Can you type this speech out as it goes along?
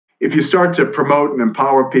if you start to promote and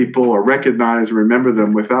empower people or recognize and remember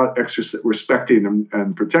them without respecting them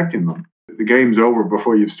and protecting them, the game's over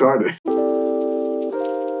before you've started.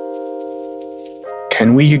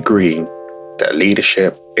 Can we agree that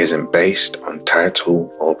leadership isn't based on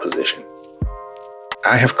title or position?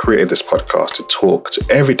 I have created this podcast to talk to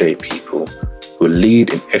everyday people who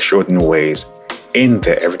lead in extraordinary ways in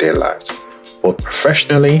their everyday lives, both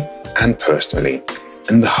professionally and personally,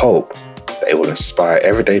 in the hope that it will inspire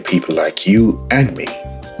everyday people like you and me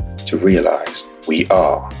to realize we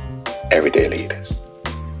are everyday leaders.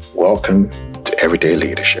 Welcome to Everyday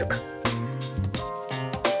Leadership.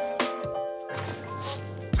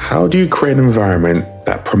 How do you create an environment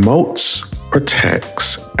that promotes,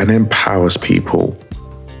 protects, and empowers people?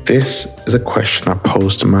 This is a question I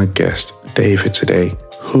posed to my guest, David, today,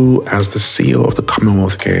 who, as the CEO of the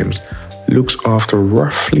Commonwealth Games, looks after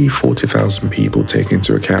roughly 40,000 people, taking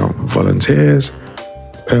into account volunteers,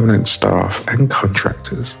 permanent staff, and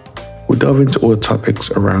contractors. We delve into all the topics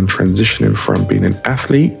around transitioning from being an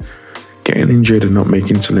athlete, getting injured and not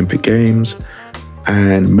making it to Olympic Games,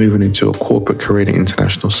 and moving into a corporate career in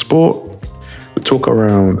international sport. We talk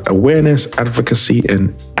around awareness, advocacy,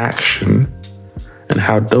 and action, and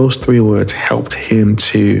how those three words helped him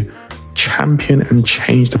to champion and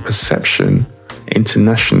change the perception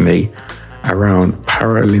internationally around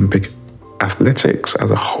Paralympic athletics as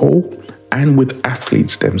a whole and with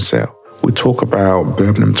athletes themselves. We talk about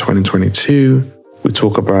Birmingham 2022. We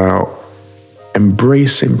talk about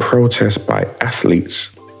embracing protest by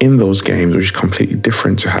athletes in those games, which is completely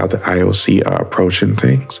different to how the IOC are approaching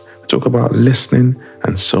things. We talk about listening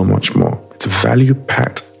and so much more. It's a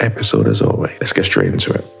value-packed episode as always. Let's get straight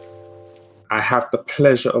into it. I have the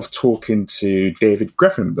pleasure of talking to David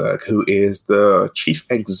Grevemberg, who is the Chief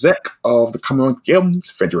Exec of the Commonwealth Games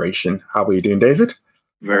Federation. How are you doing, David?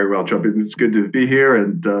 Very well, Trumpy. It's good to be here,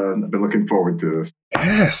 and I've been looking forward to this.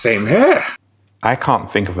 Yeah, same here. I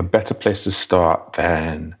can't think of a better place to start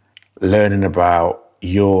than learning about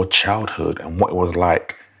your childhood and what it was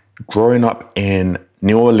like growing up in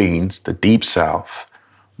New Orleans, the Deep South,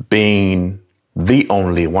 being the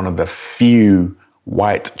only one of the few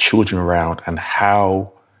white children around, and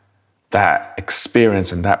how that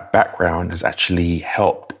experience and that background has actually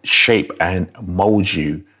helped shape and mold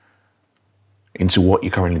you into what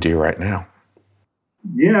you currently do right now.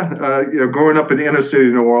 Yeah, growing up in the inner city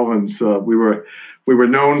of New Orleans, we were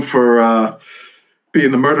known for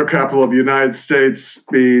being the murder capital of the United States,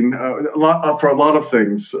 being for a lot of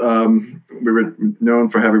things. We were known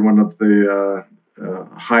for having one of the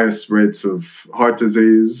highest rates of heart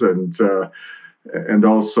disease, and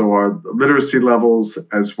also our literacy levels,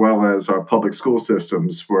 as well as our public school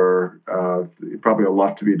systems, were probably a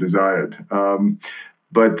lot to be desired.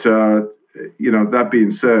 But that being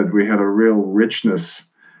said, we had a real richness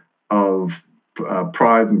of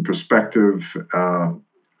pride and perspective,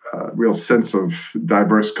 real sense of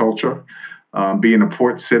diverse culture, being a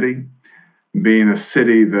port city, being a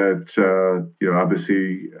city that,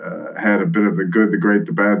 obviously had a bit of the good, the great,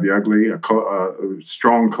 the bad, the ugly, a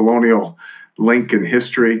strong colonial link in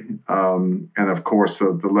history, and of course,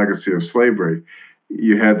 the legacy of slavery.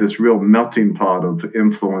 You had this real melting pot of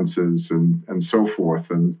influences and so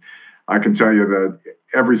forth. And I can tell you that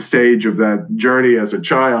every stage of that journey as a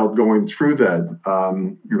child going through that,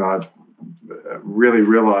 I've really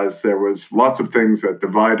realized there was lots of things that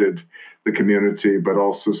divided the community, but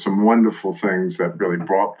also some wonderful things that really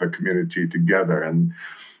brought the community together. And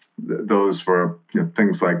those were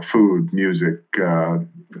things like food, music,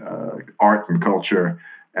 art and culture,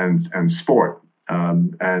 and sport.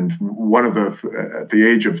 And one of at the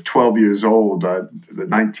age of 12 years old, the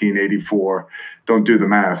 1984, don't do the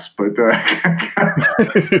math, but at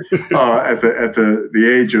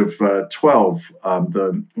the age of 12,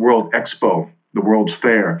 the World Expo, the World's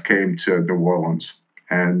Fair, came to New Orleans.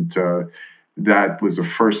 And that was the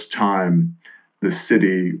first time the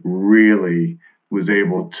city really was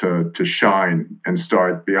able to shine and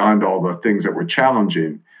start, beyond all the things that were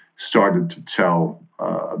challenging, started to tell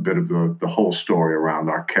a bit of the whole story around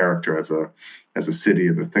our character as a city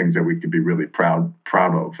and the things that we could be really proud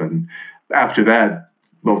of. And after that,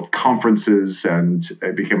 both conferences, and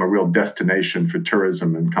it became a real destination for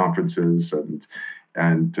tourism and conferences, and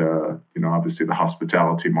obviously the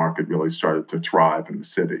hospitality market really started to thrive in the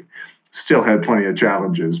city. Still had plenty of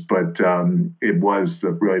challenges, but it was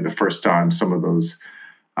really the first time some of those,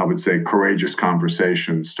 I would say, courageous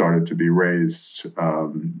conversations started to be raised,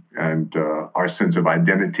 and our sense of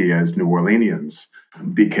identity as New Orleanians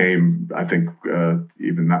became, I think,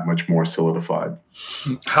 even that much more solidified.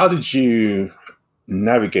 How did you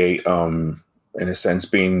navigate, in a sense,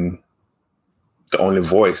 being the only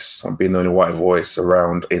voice, and being the only white voice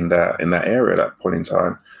around in that area at that point in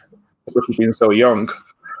time, especially being so young.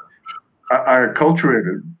 I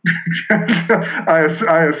acculturated.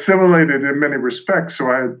 I assimilated in many respects. So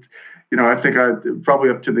I think I probably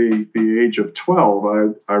up to the age of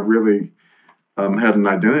 12, I really had an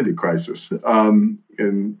identity crisis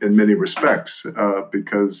in many respects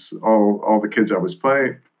because all the kids I was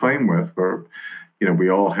playing with were, we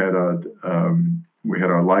all had we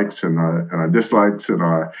had our likes and our dislikes and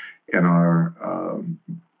our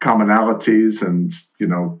commonalities, and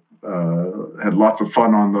had lots of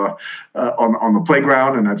fun on the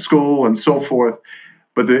playground and at school and so forth.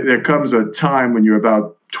 But there comes a time when you're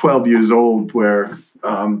about 12 years old where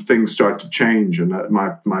things start to change. And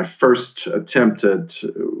my first attempt at,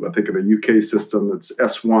 I think in the UK system, it's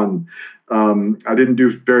S1. I didn't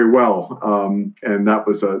do very well, and that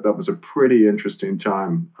was a pretty interesting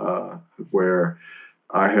time where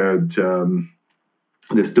I had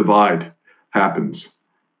this divide happens,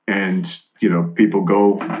 and people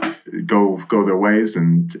go their ways,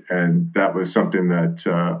 and that was something that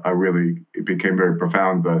it became very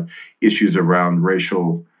profound. The issues around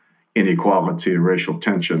racial inequality and racial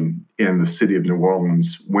tension in the city of New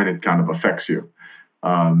Orleans, when it kind of affects you,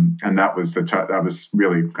 and that was that was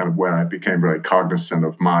really kind of when I became really cognizant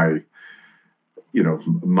of my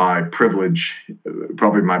privilege,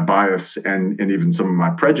 probably my bias, and even some of my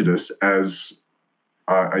prejudice as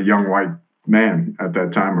a young white man at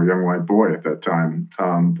that time, or young white boy at that time,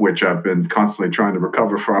 which I've been constantly trying to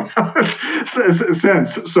recover from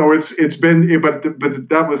since. So it's been, but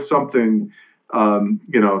that was something,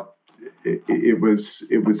 it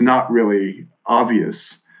was not really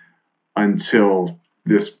obvious until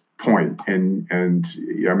this point. And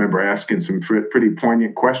I remember asking some pretty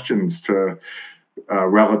poignant questions to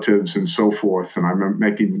relatives and so forth. And I remember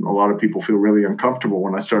making a lot of people feel really uncomfortable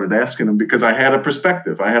when I started asking them, because I had a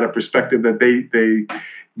perspective. that they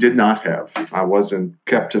did not have. I wasn't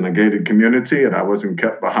kept in a gated community, and I wasn't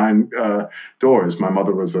kept behind doors. My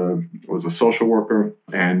mother was a social worker,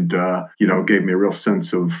 and gave me a real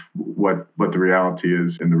sense of what the reality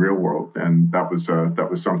is in the real world. And that was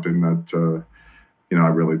something that I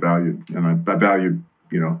really valued, and I valued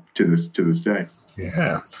to this day.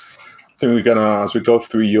 Yeah. I think we're gonna, as we go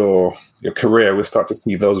through your career, we'll start to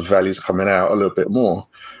see those values coming out a little bit more.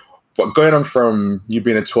 But going on from you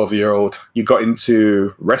being a 12-year-old, you got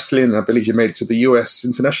into wrestling. I believe you made it to the US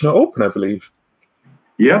International Open, I believe.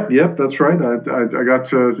 Yep, that's right. I got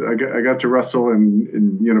to wrestle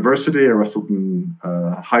in university. I wrestled in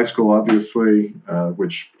high school, obviously,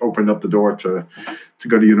 which opened up the door to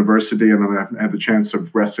go to university. And then I had the chance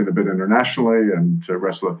of wrestling a bit internationally, and to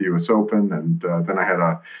wrestle at the US Open. And then I had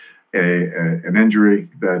an injury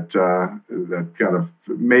that kind of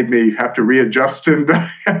made me have to readjust and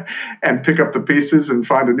and pick up the pieces and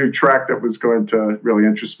find a new track that was going to really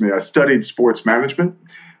interest me. I studied sports management,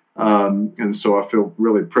 and so I feel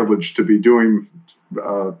really privileged to be doing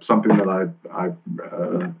something that I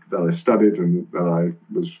studied and that I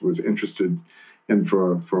was interested in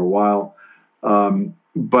for a while.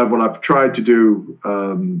 But what I've tried to do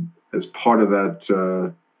as part of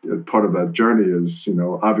that journey is,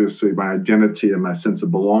 obviously my identity and my sense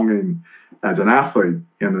of belonging as an athlete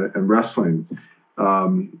in wrestling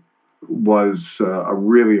was a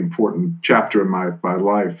really important chapter in my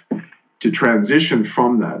life. To transition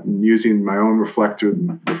from that, and using my own reflective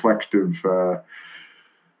my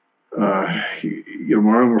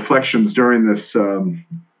own reflections during this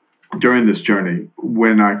journey,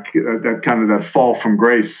 when that fall from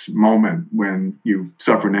grace moment, when you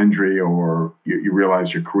suffer an injury or you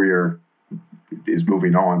realize your career is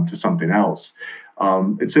moving on to something else.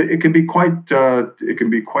 It can be quite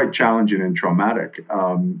challenging and traumatic.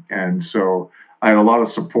 And so I had a lot of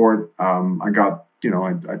support. I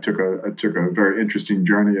took a very interesting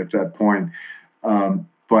journey at that point.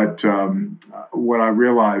 But what I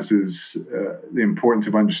realized is the importance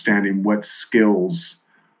of understanding what skills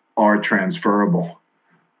are transferable,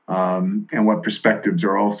 and what perspectives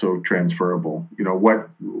are also transferable. What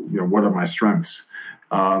are my strengths?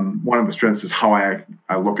 One of the strengths is how I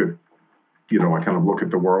look at, I kind of look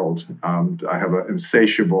at the world. I have an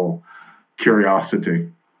insatiable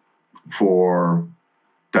curiosity for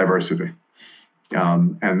diversity.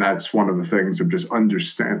 And that's one of the things of just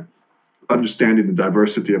understanding the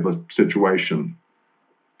diversity of a situation,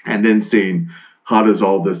 and then seeing how does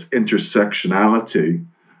all this intersectionality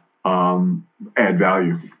add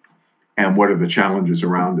value, and what are the challenges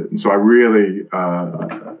around it. And so I really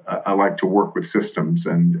I like to work with systems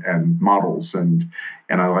and models, and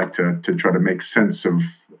I like to try to make sense of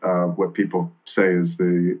what people say is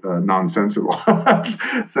the nonsensical,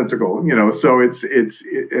 sensical. So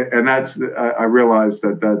and that's I realized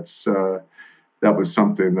that was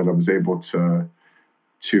something that I was able to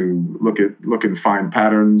look and find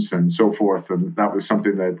patterns and so forth, and that was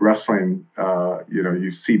something that wrestling,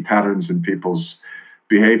 you see patterns in people's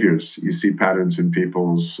behaviors, you see patterns in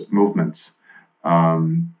people's movements,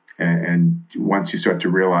 and once you start to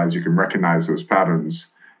realize you can recognize those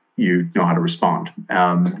patterns, you know how to respond.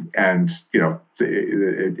 And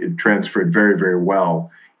it transferred very, very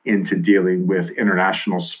well into dealing with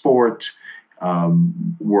international sport,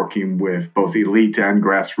 working with both elite and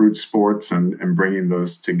grassroots sports, and bringing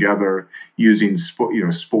those together, using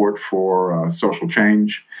sport for social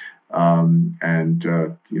change, and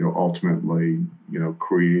ultimately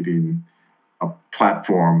creating a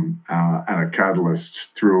platform and a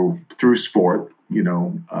catalyst through sport,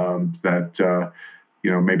 that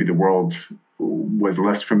maybe the world was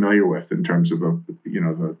less familiar with in terms of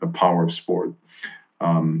the power of sport,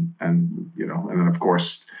 and then of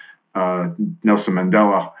course Nelson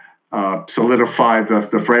Mandela solidified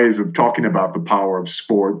the phrase of talking about the power of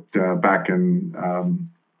sport back in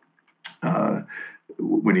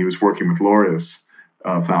when he was working with Laureus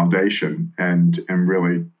Foundation, and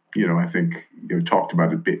really, I think talked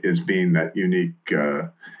about it as being that unique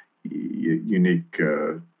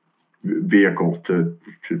vehicle to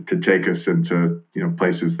take us into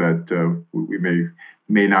places that we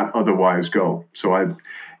may not otherwise go. So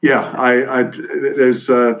there's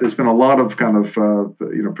been a lot of kind of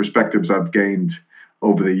perspectives I've gained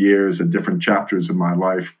over the years and different chapters in my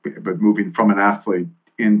life, but moving from an athlete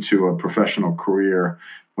into a professional career,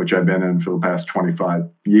 which I've been in for the past 25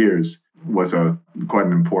 years, was quite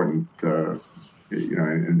an important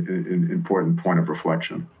important point of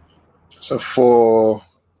reflection. So for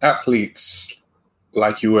athletes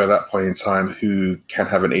like you were at that point in time who can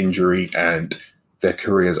have an injury and their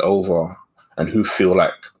career is over and who feel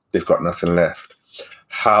like they've got nothing left,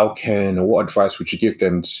 what advice would you give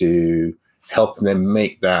them to help them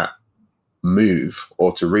make that move,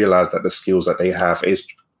 or to realize that the skills that they have is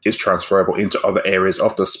transferable into other areas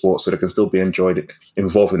of the sport, so they can still be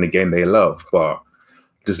involved in the game they love, but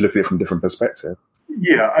just look at it from a different perspective?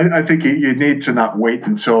 Yeah, I think you need to not wait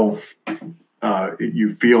until you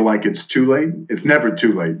feel like it's too late. It's never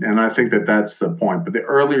too late. And I think that that's the point. But the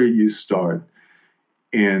earlier you start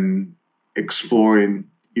in exploring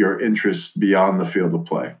your interests beyond the field of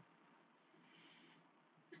play,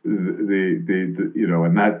 and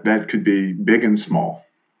that could be big and small.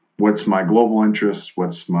 What's my global interest?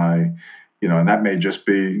 What's my, and that may just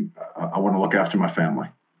be, I want to look after my family.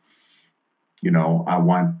 I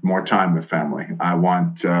want more time with family. I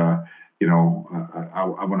want, I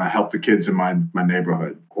want to help the kids in my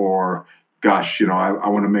neighborhood. Or, gosh, I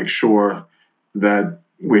want to make sure that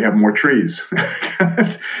we have more trees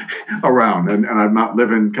around, and I'm not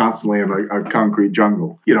living constantly in a concrete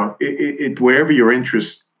jungle. Wherever your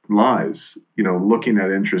interest lies, looking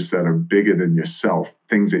at interests that are bigger than yourself,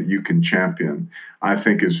 things that you can champion, I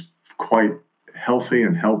think is quite healthy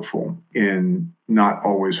and helpful in not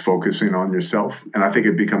always focusing on yourself. And I think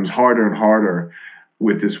it becomes harder and harder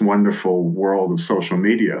with this wonderful world of social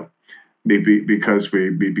media, because we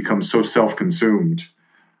become so self-consumed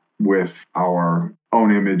with our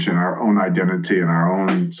own image and our own identity and our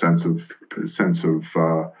own sense of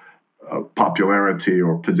popularity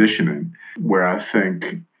or positioning, where I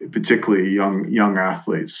think particularly young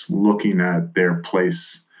athletes looking at their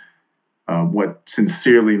place, what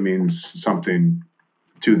sincerely means something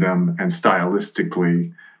to them and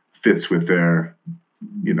stylistically fits with their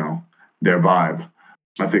vibe,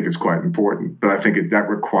 I think it's quite important. But I think that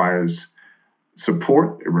requires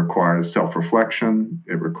support. It requires self-reflection.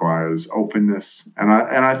 It requires openness. And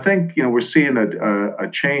I think we're seeing a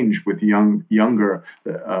change with younger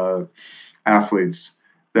athletes,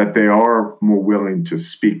 that they are more willing to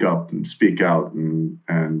speak up and speak out and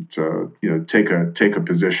take a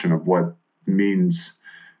position of what means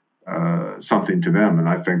something to them. And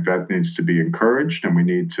I think that needs to be encouraged, and we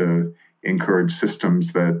need to encourage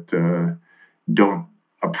systems that don't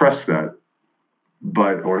oppress that,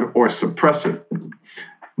 or suppress it,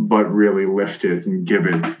 but really lift it and give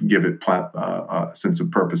it a sense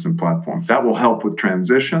of purpose and platform. That will help with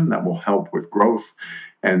transition. That will help with growth.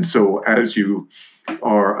 And so, as you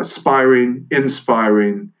are aspiring,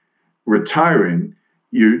 inspiring, retiring,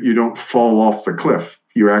 you don't fall off the cliff.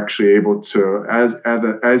 You're actually able to,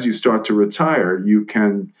 as you start to retire, you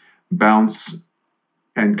can bounce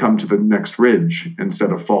and come to the next ridge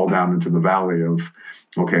instead of fall down into the valley of,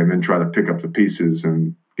 okay, and then try to pick up the pieces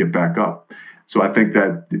and get back up. So I think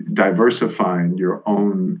that diversifying your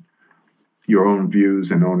own your own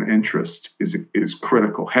views and own interest is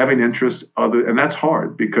critical. Having interest and that's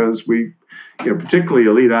hard because particularly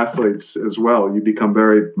elite athletes as well, you become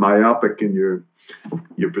very myopic in your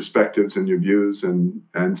perspectives and your views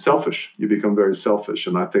and selfish. You become very selfish,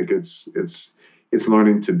 and I think it's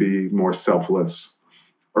learning to be more selfless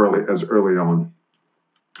early on,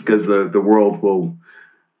 because the world will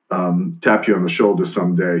tap you on the shoulder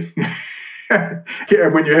someday. Yeah,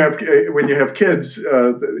 when you have kids,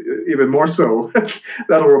 even more so,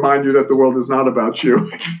 that'll remind you that the world is not about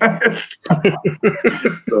you.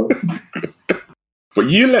 So. But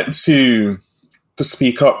you learned to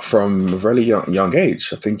speak up from a very young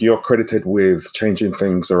age. I think you're credited with changing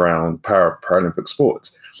things around Paralympic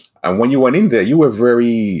sports. And when you went in there, you were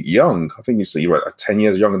very young. I think you said you were 10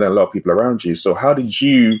 years younger than a lot of people around you. So how did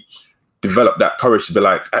you develop that courage to be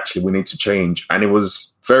like, actually, we need to change? And it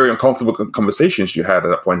was very uncomfortable conversations you had at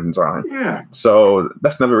that point in time. Yeah. So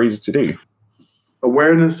that's never easy to do.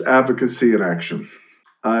 Awareness, advocacy, and action.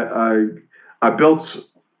 I built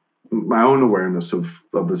my own awareness of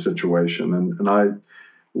the situation, and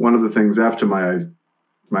one of the things after my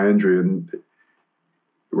injury in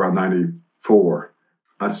around 94,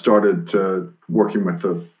 I started working with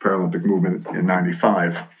the Paralympic movement in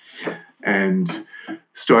 95, and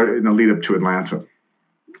started in the lead up to Atlanta.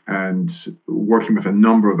 And working with a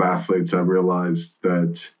number of athletes, I realized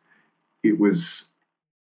that it was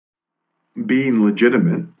being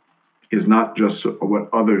legitimate is not just what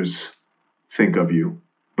others think of you,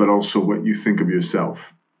 but also what you think of yourself.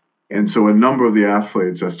 And so a number of the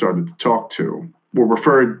athletes I started to talk to were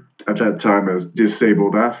referred at that time as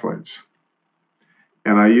disabled athletes.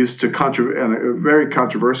 And I used to very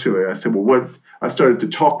controversially, I said, I started to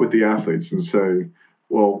talk with the athletes and say,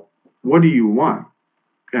 well, what do you want?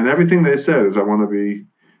 And everything they said is, I want to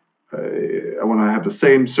have the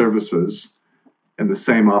same services and the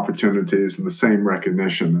same opportunities and the same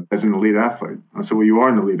recognition as an elite athlete. I said, well, you are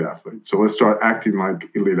an elite athlete, so let's start acting like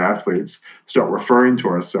elite athletes, start referring to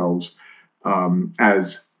ourselves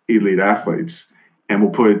as elite athletes, and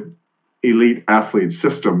we'll put elite athlete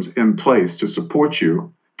systems in place to support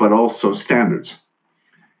you, but also standards.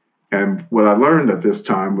 And what I learned at this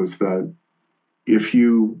time was that if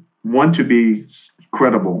you want to be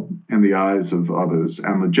credible in the eyes of others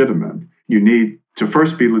and legitimate, you need to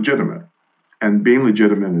first be legitimate. And being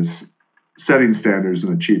legitimate is setting standards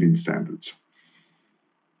and achieving standards.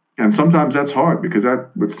 And sometimes that's hard, because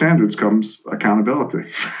with standards comes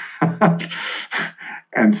accountability.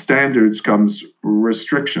 And standards comes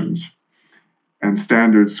restrictions. And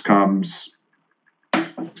standards comes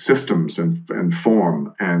systems and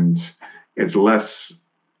form. And it's less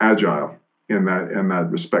agile in that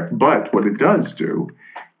respect. But what it does do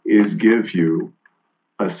is give you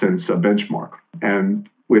a benchmark. And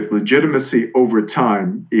with legitimacy over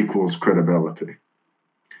time equals credibility.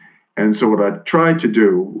 And so what I tried to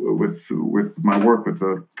do with my work with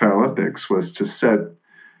the Paralympics was to set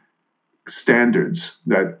standards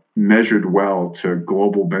that measured well to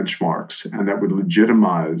global benchmarks and that would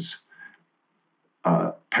legitimize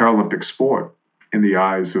Paralympic sport in the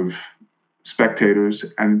eyes of spectators,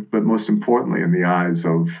 but most importantly in the eyes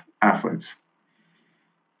of athletes.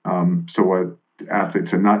 So what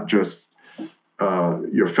athletes are not just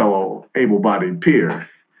your fellow able-bodied peer,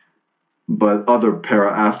 but other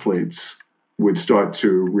para-athletes would start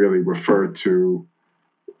to really refer to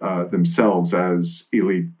themselves as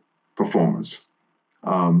elite performers,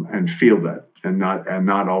 and feel that, and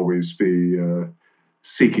not always be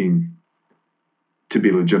seeking to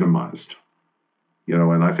be legitimized.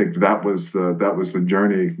 And I think that was the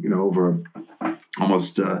journey. Over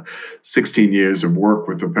almost 16 years of work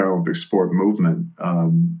with the Paralympic sport movement.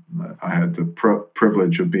 I had the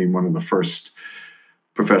privilege of being one of the first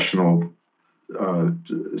professional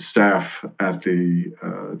staff at the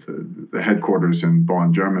headquarters in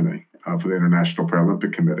Bonn, Germany, for the International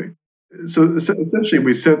Paralympic Committee. So essentially,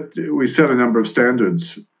 we set a number of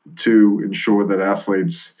standards to ensure that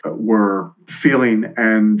athletes were feeling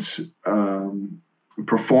and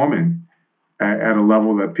performing at a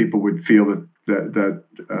level that people would feel that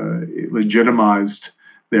legitimized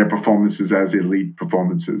their performances as elite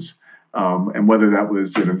performances. And whether that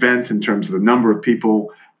was an event in terms of the number of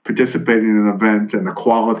people participating in an event and the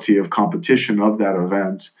quality of competition of that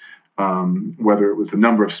event, whether it was the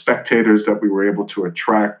number of spectators that we were able to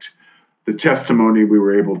attract, the testimony we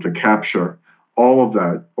were able to capture, all of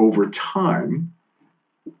that over time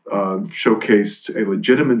showcased a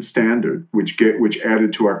legitimate standard which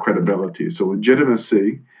added to our credibility. So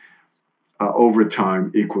legitimacy over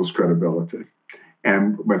time equals credibility.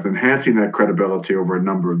 And with enhancing that credibility over a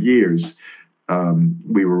number of years,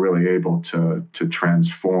 we were really able to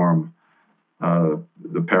transform the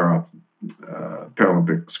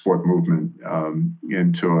Paralympic sport movement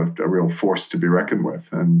into a real force to be reckoned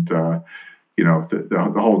with. And, the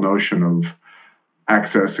whole notion of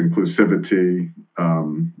access, inclusivity,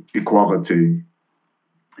 equality,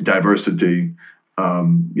 diversity.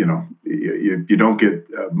 You don't get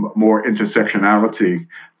more intersectionality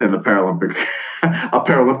than a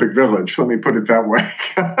Paralympic village. Let me put it that way,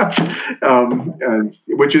 and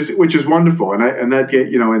which is wonderful.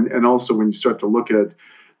 And also when you start to look at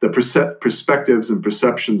the perspectives and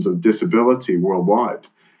perceptions of disability worldwide,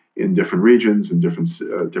 in different regions, in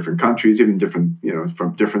different countries, even different,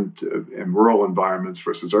 from different in rural environments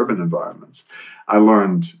versus urban environments, I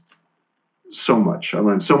learned so much. I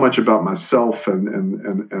learned so much about myself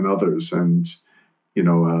and others, and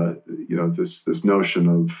this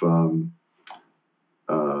notion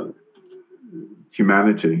of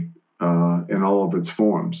humanity in all of its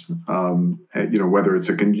forms. Whether it's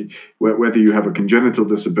whether you have a congenital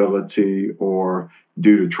disability or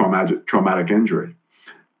due to traumatic injury,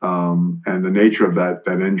 and the nature of that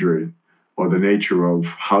injury, or the nature of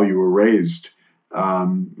how you were raised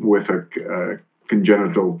with a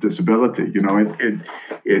congenital disability.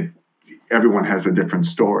 Everyone has a different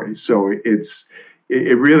story. So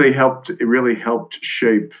it really helped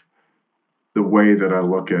shape the way that I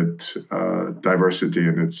look at diversity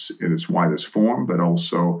in its widest form, but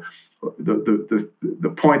also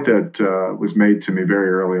the point that was made to me very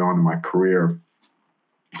early on in my career.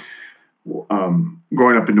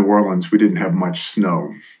 Growing up in New Orleans, we didn't have much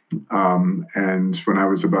snow, and when I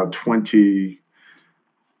was about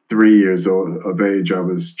 23 years of age, I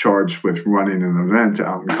was charged with running an event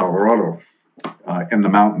out in Colorado, in the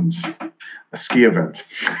mountains, a ski event.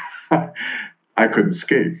 I couldn't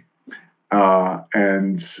ski.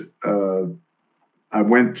 And I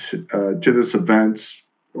went to this event,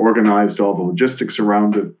 organized all the logistics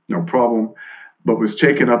around it, no problem, but was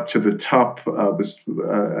taken up to the top.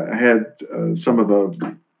 Had some of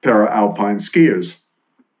the para-alpine skiers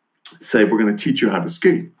say, "We're going to teach you how to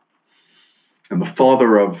ski." And the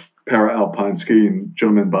father of para-alpine skiing, a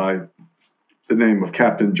gentleman by the name of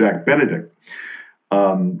Captain Jack Benedict,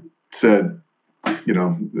 said,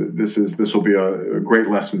 this will be a great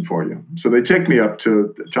lesson for you. So they take me up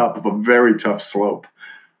to the top of a very tough slope.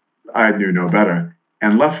 I knew no better,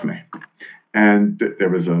 and left me. And there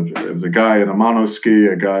was a guy in a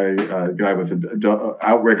monoski, a guy with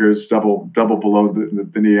outriggers, double below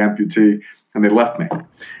the knee amputee, and they left me.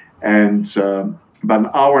 And about an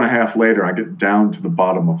hour and a half later, I get down to the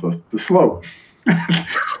bottom of the slope.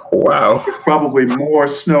 Wow. Probably more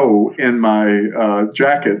snow in my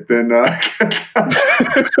jacket than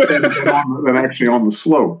actually on the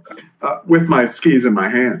slope, with my skis in my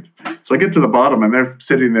hand. So I get to the bottom, and they're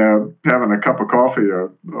sitting there having a cup of coffee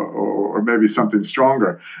or maybe something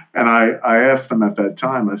stronger. And I asked them at that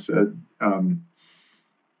time, I said,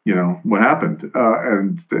 what happened?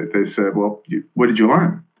 And they said, "Well, what did you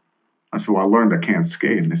learn?" I said, "Well, I learned I can't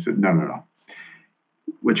skate." And they said, No.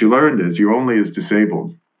 What you learned is you're only as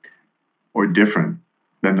disabled or different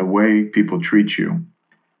than the way people treat you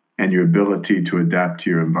and your ability to adapt to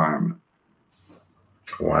your environment.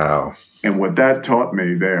 Wow. And what that taught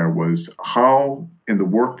me there was how, in the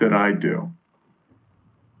work that I do,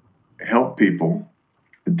 help people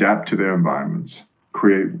adapt to their environments,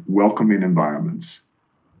 create welcoming environments,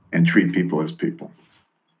 and treat people as people.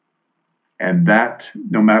 And that,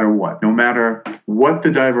 no matter what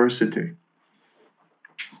the diversity.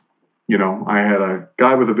 I had a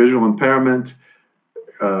guy with a visual impairment,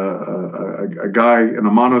 a guy in a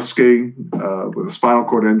monoski with a spinal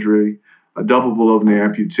cord injury, a double below the knee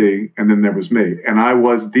amputee, and then there was me. And I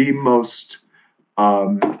was the most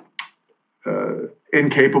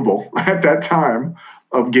incapable at that time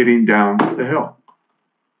of getting down the hill.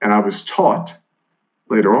 And I was taught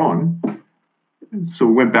later on. So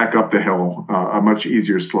we went back up the hill, a much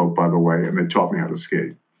easier slope, by the way, and they taught me how to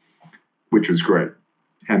skate, which was great.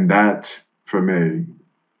 And that, for me,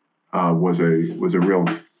 was a real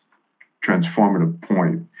transformative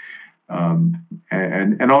point,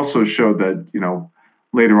 and also showed that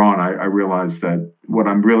later on I realized that what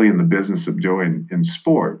I'm really in the business of doing in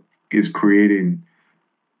sport is creating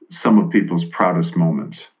some of people's proudest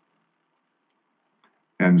moments.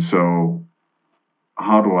 And so,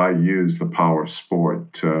 how do I use the power of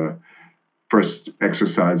sport to first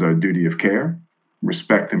exercise our duty of care,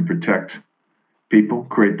 respect and protect people,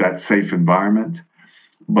 create that safe environment,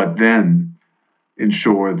 but then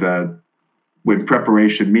ensure that when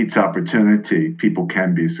preparation meets opportunity, people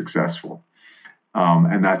can be successful.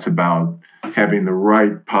 And that's about having the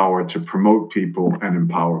right power to promote people and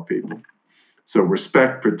empower people. So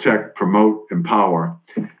respect, protect, promote, empower.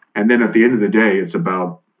 And then at the end of the day, it's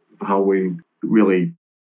about how we really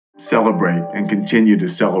celebrate and continue to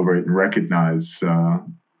celebrate and recognize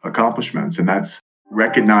accomplishments, and that's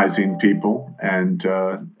recognizing people and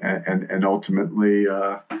ultimately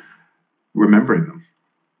remembering them.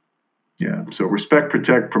 Yeah. So respect,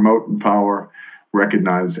 protect, promote, empower,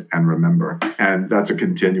 recognize, and remember, and that's a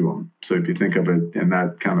continuum. So if you think of it in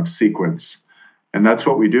that kind of sequence, and that's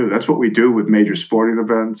what we do. That's what we do with major sporting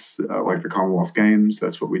events like the Commonwealth Games.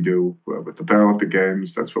 That's what we do with the Paralympic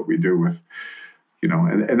Games. That's what we do with,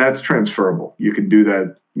 and that's transferable. You can do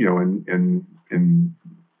that, in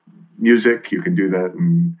music. You can do that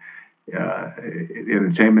in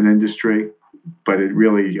entertainment industry. But it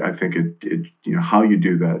really, I think how you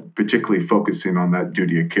do that, particularly focusing on that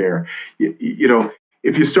duty of care.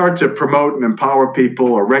 If you start to promote and empower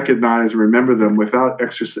people or recognize and remember them without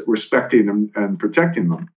respecting them and protecting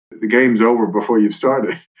them, the game's over before you've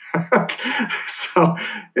started. So,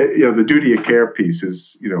 the duty of care piece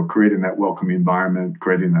is, creating that welcoming environment,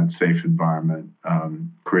 creating that safe environment,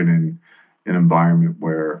 creating an environment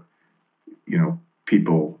where,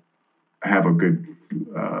 people have a good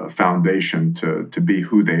foundation to be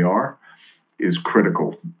who they are is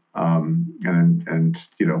critical. And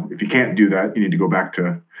if you can't do that, you need to go back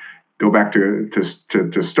to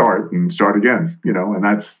start and start again. And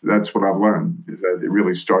that's what I've learned, is that it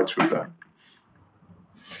really starts with that.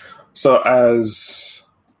 So as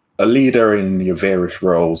a leader in your various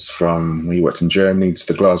roles, from when you worked in Germany to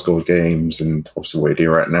the Glasgow Games, and obviously what you do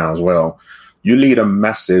right now as well, you lead a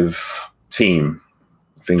massive team.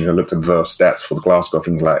 I think I looked at the stats for the Glasgow,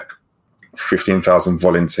 things like 15,000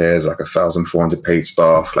 volunteers, like 1,400 paid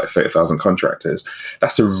staff, like 30,000 contractors.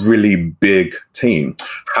 That's a really big team.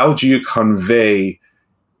 How do you convey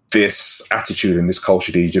this attitude and this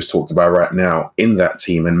culture that you just talked about right now in that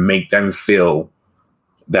team and make them feel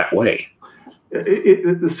that way?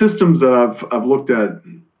 The systems that I've looked at,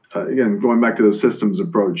 again, going back to the systems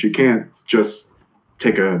approach, you can't just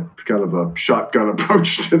take a kind of a shotgun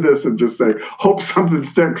approach to this and just say, hope something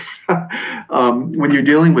sticks. When you're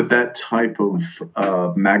dealing with that type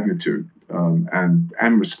of magnitude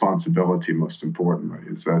and responsibility, most importantly,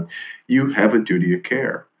 is that you have a duty of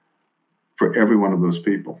care for every one of those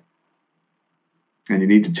people. And you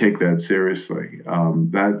need to take that seriously.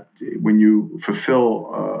 That when you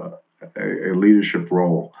fulfill a leadership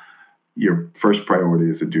role, your first priority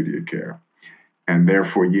is a duty of care. And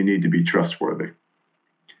therefore, you need to be trustworthy.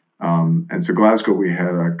 And so Glasgow, we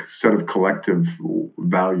had a set of collective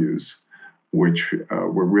values, which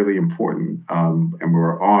were really important, and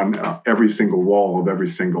were on every single wall of every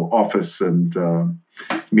single office and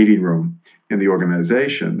meeting room in the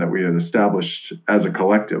organization that we had established as a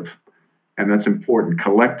collective. And that's important,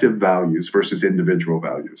 collective values versus individual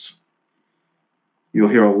values. You'll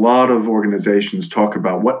hear a lot of organizations talk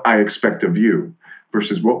about what I expect of you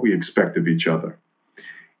versus what we expect of each other.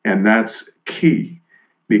 And that's key,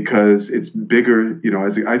 because it's bigger,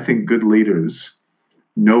 as I think good leaders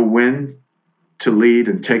know when to lead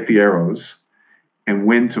and take the arrows and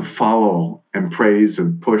when to follow and praise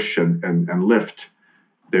and push and lift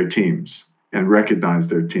their teams and recognize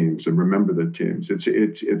their teams and remember their teams.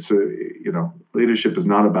 Leadership is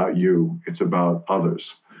not about you, it's about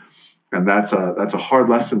others. And that's a hard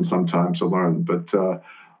lesson sometimes to learn. But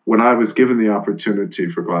when I was given the opportunity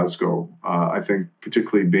for Glasgow, I think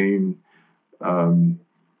particularly being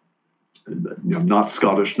not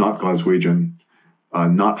Scottish, not Glaswegian,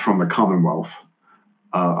 not from the Commonwealth,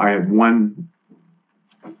 I had one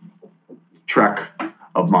track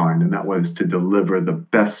of mind, and that was to deliver the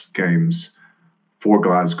best games for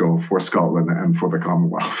Glasgow, for Scotland, and for the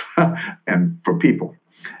Commonwealth, and for people.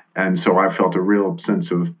 And so I felt a real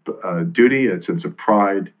sense of duty, a sense of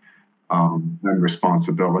pride, and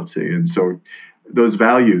responsibility. And so those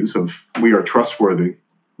values of we are trustworthy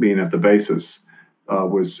being at the basis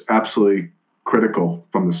was absolutely critical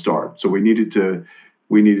from the start. So we needed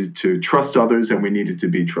to trust others, and we needed to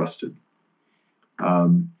be trusted.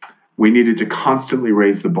 We needed to constantly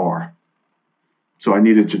raise the bar. So I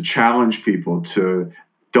needed to challenge people to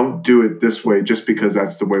don't do it this way just because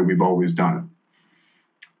that's the way we've always done it.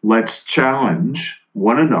 Let's challenge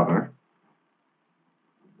one another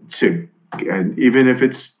and even if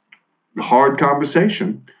it's hard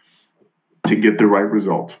conversation, to get the right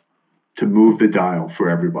result, to move the dial for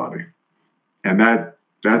everybody. And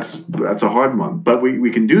that's a hard one. But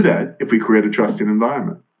we can do that if we create a trusting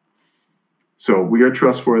environment. So we are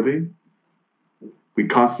trustworthy. We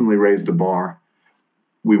constantly raise the bar.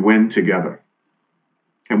 We win together.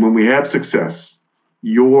 And when we have success,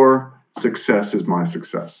 your success is my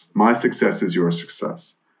success. My success is your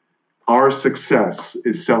success. Our success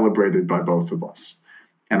is celebrated by both of us.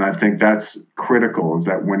 And I think that's critical, is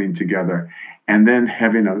that winning together. And then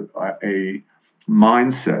having a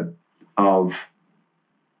mindset of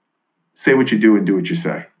say what you do and do what you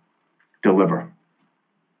say. Deliver.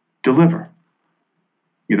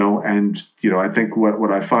 I think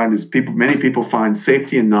what I find is many people find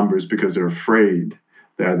safety in numbers because they're afraid.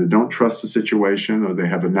 They either don't trust the situation or they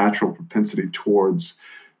have a natural propensity towards,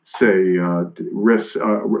 say, risk.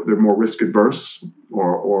 They're more risk adverse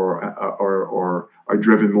or are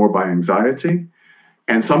driven more by anxiety.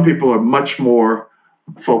 And some people are much more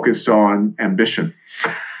focused on ambition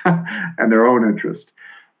and their own interest.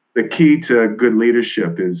 The key to good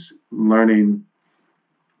leadership is learning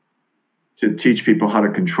to teach people how to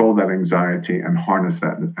control that anxiety and harness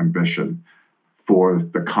that ambition for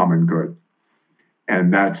the common good.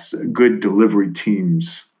 And that's good delivery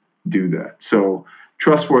teams do that. So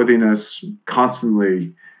trustworthiness,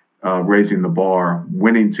 constantly raising the bar,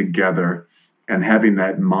 winning together, and having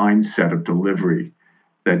that mindset of delivery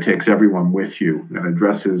that takes everyone with you and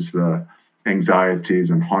addresses the anxieties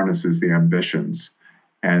and harnesses the ambitions.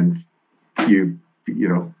 And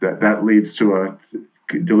that leads to a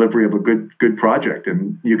delivery of a good project.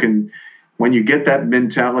 And when you get that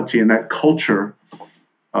mentality and that culture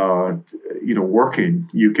working,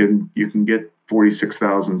 you can get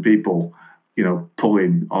 46,000 people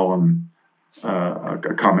pulling all in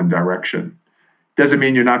a common direction. Doesn't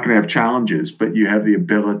mean you're not going to have challenges, but you have the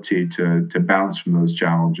ability to bounce from those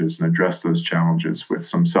challenges and address those challenges with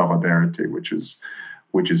some solidarity, which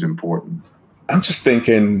is important. I'm just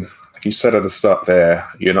thinking, like you said at the start there,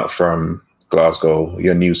 you're not from Glasgow,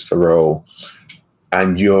 you're new to the role,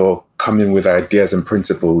 and you're coming with ideas and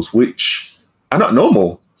principles which are not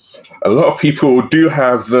normal. A lot of people do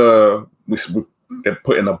have they're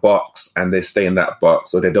put in a box and they stay in that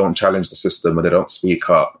box, or they don't challenge the system, or they don't speak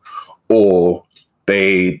up, or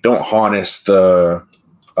they don't harness the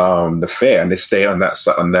fear and they stay on that.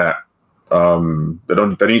 They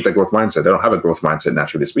don't need the growth mindset. They don't have a growth mindset,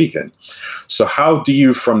 naturally speaking. So how do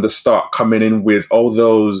you, from the start, coming in with all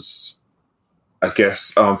those, I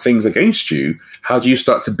guess, things against you, how do you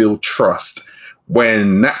start to build trust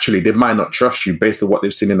when naturally they might not trust you based on what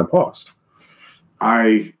they've seen in the past?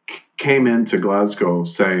 I came into Glasgow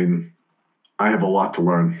saying, I have a lot to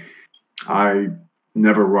learn. I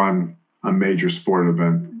never run a major sport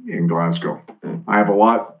event in Glasgow. I have a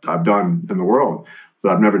lot I've done in the world,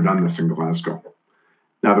 but I've never done this in Glasgow.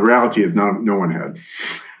 Now, the reality is no one had.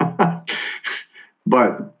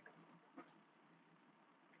 But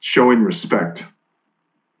showing respect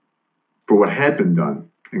for what had been done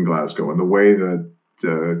in Glasgow and the way that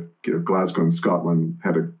Glasgow and Scotland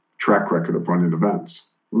had a track record of running events,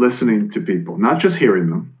 listening to people, not just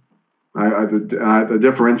hearing them. The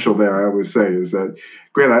differential there, I always say, is that,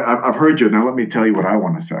 great, I've heard you, now let me tell you what I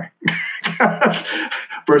want to say.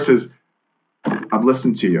 Versus, I've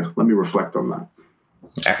listened to you, let me reflect on that.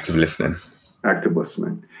 Active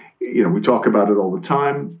listening. We talk about it all the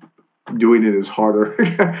time. Doing it is harder.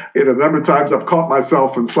 The number of times I've caught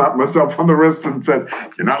myself and slapped myself on the wrist and said,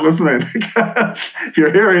 you're not listening.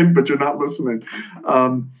 You're hearing, but you're not listening.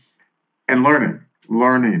 And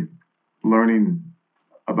learning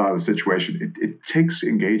about a situation. It takes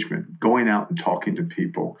engagement, going out and talking to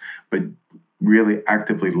people, but really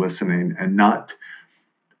actively listening and not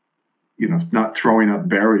throwing up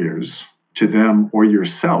barriers to them or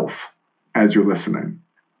yourself as you're listening.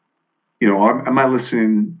 Am I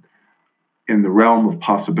listening in the realm of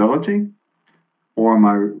possibility, or am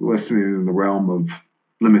I listening in the realm of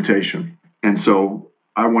limitation? And so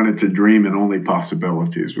I wanted to dream in only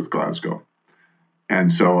possibilities with Glasgow.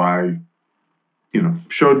 And so I,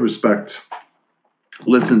 showed respect,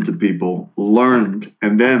 listened to people, learned,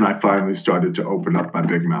 and then I finally started to open up my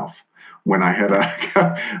big mouth when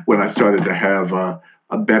I started to have a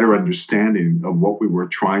better understanding of what we were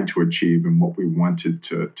trying to achieve and what we wanted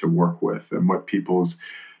to work with and what people's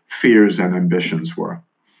fears and ambitions were,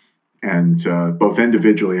 and both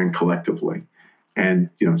individually and collectively. And,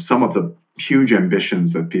 some of the huge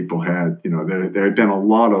ambitions that people had, there had been a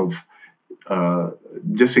lot of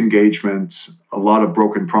disengagement, a lot of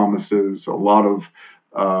broken promises, a lot of,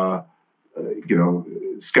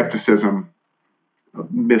 skepticism,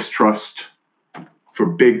 mistrust for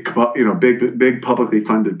big publicly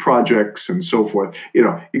funded projects and so forth. You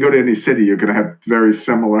go to any city, you're going to have very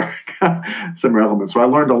similar elements. So I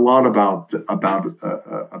learned a lot about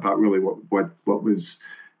really what was,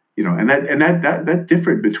 and that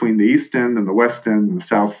differed between the East End and the West End and the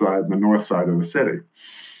South Side and the North Side of the city.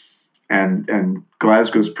 and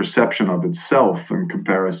Glasgow's perception of itself in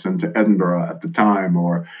comparison to Edinburgh at the time,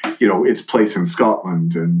 or its place in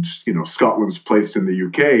Scotland, and Scotland's place in the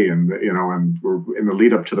UK, and and we're in the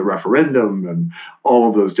lead up to the referendum, and all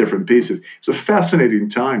of those different pieces. It's a fascinating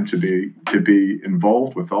time to be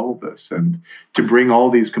involved with all of this, and to bring all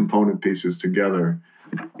these component pieces together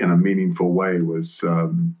in a meaningful way was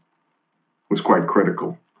quite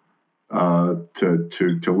critical.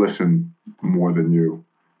 To listen more than you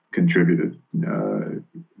contributed,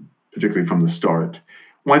 particularly from the start.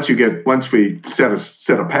 Once we set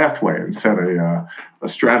a pathway and set a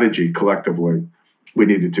strategy collectively, we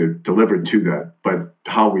needed to deliver to that. But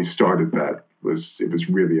how we started that was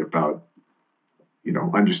really about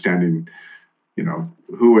understanding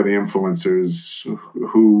who are the influencers,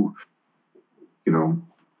 who are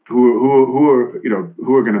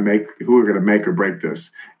going to make or break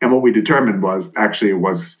this. And what we determined was actually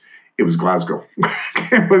it was Glasgow.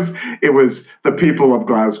 it was the people of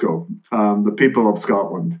Glasgow, the people of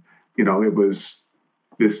Scotland. It was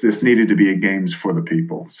this needed to be a games for the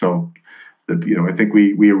people. So I think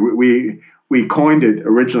we coined it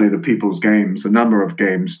originally the People's Games. A number of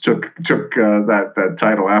games took that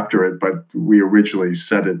title after it, but we originally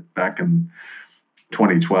said it back in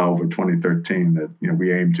 2012 or 2013 that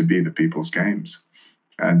we aim to be the People's Games,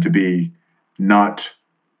 and to be not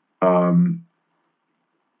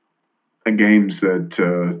a games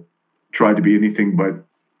that tried to be anything but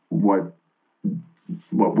what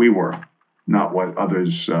we were, not what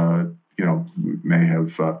others may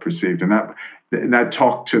have perceived, and that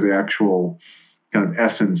talked to the actual kind of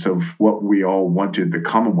essence of what we all wanted the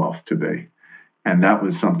Commonwealth to be. And that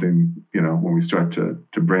was something, when we start to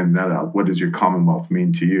brand that out. What does your Commonwealth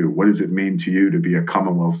mean to you? What does it mean to you to be a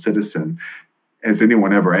Commonwealth citizen? Has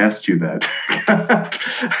anyone ever asked you that?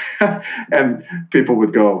 And people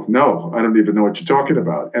would go, no, I don't even know what you're talking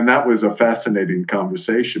about. And that was a fascinating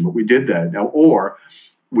conversation. But we did that. Now, or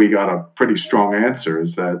we got a pretty strong answer,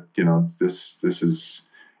 is that, this is,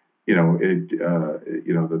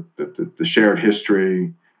 the shared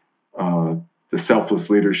history, the selfless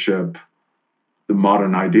leadership, the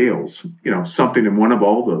modern ideals, something in one of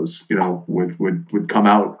all those, would come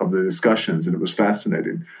out of the discussions. And it was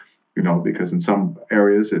fascinating, because in some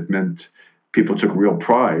areas it meant people took real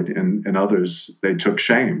pride, and in others they took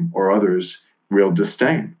shame, or others real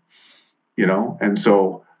disdain, And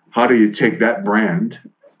so how do you take that brand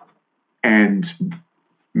and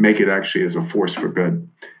make it actually as a force for good?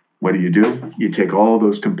 What do? You take all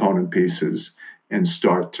those component pieces and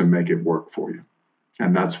start to make it work for you.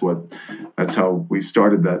 And that's how we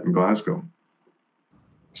started that in Glasgow.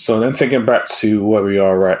 So then, thinking back to where we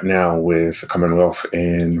are right now with the Commonwealth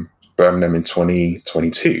in Birmingham in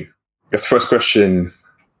 2022, I guess the first question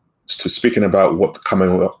is speaking about what the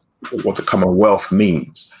Commonwealth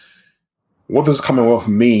means. What does Commonwealth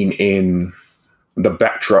mean in the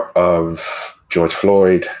backdrop of George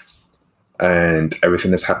Floyd and everything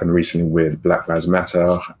that's happened recently with Black Lives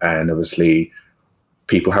Matter, and obviously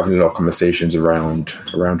people having a lot of conversations around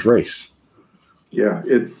race? Yeah,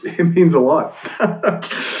 it means a lot.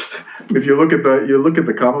 If you look at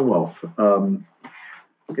the Commonwealth,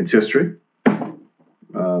 its history,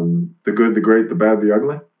 the good, the great, the bad, the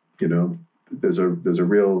ugly. There's a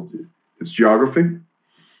real, its geography,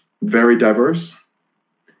 very diverse,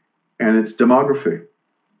 and its demography,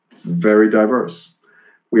 very diverse.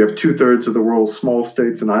 We have 2/3 of the world's small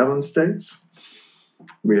states and island states.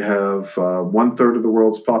 We have 1/3 of the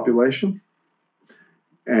world's population.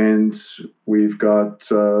 And we've got,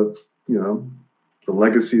 the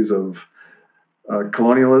legacies of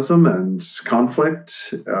colonialism and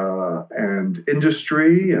conflict and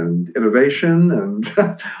industry and innovation and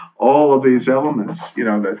all of these elements,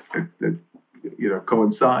 that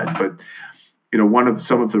coincide. But, one of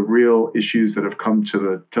some of the real issues that have come to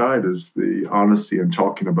the tide is the honesty in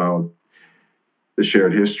talking about the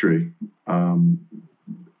shared history.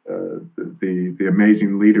 The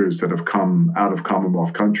amazing leaders that have come out of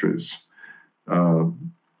Commonwealth countries,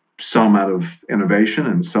 some out of innovation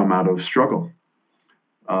and some out of struggle.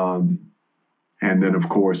 And then, of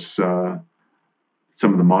course,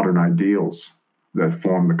 some of the modern ideals that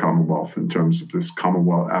form the Commonwealth in terms of this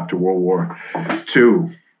Commonwealth after World War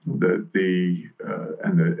II, the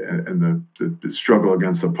struggle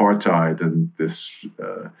against apartheid, and this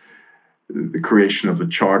the creation of the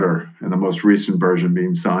Charter, and the most recent version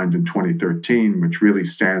being signed in 2013, which really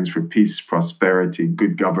stands for peace, prosperity,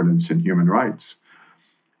 good governance, and human rights.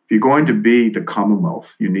 If you're going to be the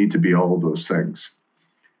Commonwealth, you need to be all of those things.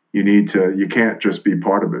 You can't just be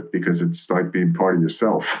part of it, because it's like being part of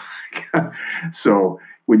yourself. So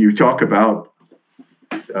when you talk about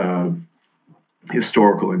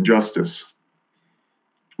historical injustice,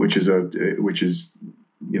 which is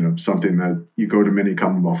something that you go to many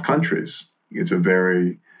Commonwealth countries. It's a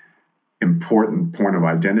very important point of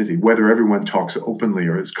identity. Whether everyone talks openly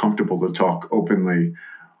or is comfortable to talk openly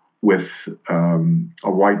with a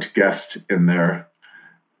white guest in their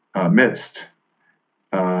midst,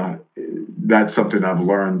 that's something I've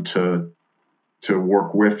learned to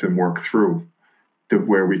work with and work through,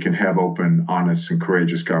 where we can have open, honest, and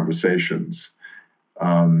courageous conversations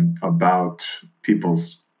about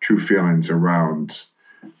people's true feelings around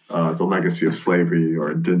the legacy of slavery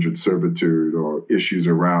or indentured servitude, or issues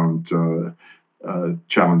around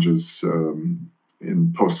challenges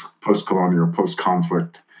in post-colonial,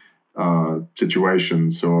 post-conflict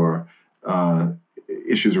situations, or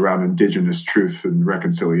issues around Indigenous truth and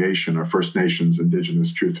reconciliation, or First Nations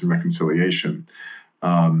Indigenous truth and reconciliation,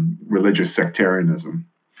 religious sectarianism,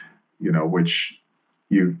 which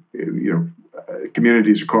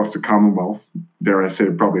communities across the Commonwealth, dare I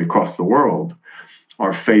say, probably across the world,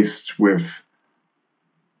 are faced with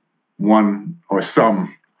one or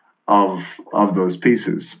some of those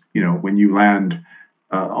pieces. When you land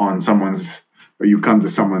on someone's, or you come to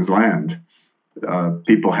someone's land,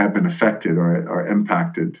 people have been affected or are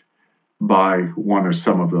impacted by one or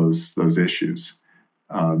some of those issues,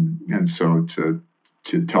 and so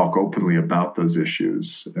to talk openly about those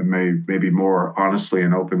issues, and maybe more honestly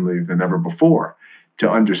and openly than ever before, to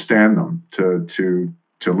understand them, to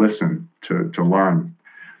listen, to learn,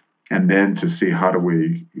 and then to see how do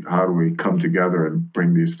we come together and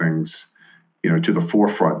bring these things, to the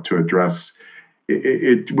forefront to address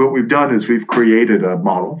it. What we've done is we've created a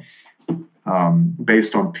model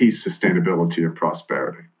based on peace, sustainability, and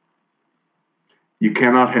prosperity. You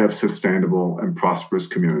cannot have sustainable and prosperous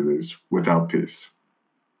communities without peace.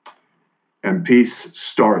 And peace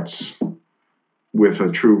starts with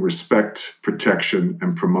a true respect, protection,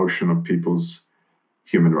 and promotion of people's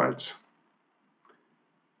human rights.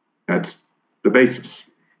 That's the basis.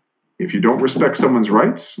 If you don't respect someone's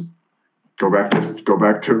rights, go back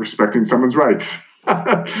to respecting someone's rights.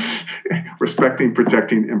 Respecting,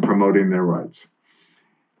 protecting, and promoting their rights.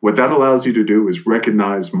 What that allows you to do is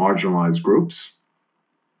recognize marginalized groups.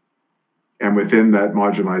 And within that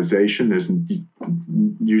marginalization, there's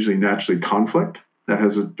usually naturally conflict that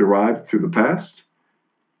has derived through the past,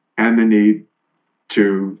 and the need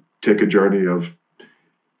to take a journey of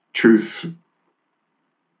truth,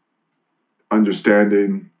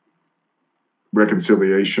 understanding,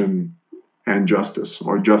 reconciliation, and justice,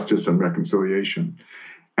 or justice and reconciliation.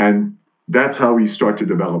 And that's how you start to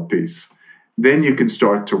develop peace. Then you can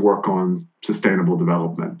start to work on sustainable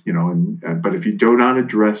development, but if you do not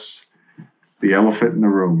address the elephant in the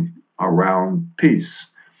room around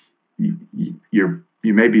peace, you're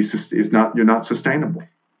not sustainable.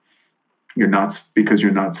 You're not, because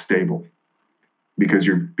you're not stable, because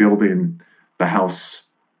you're building the house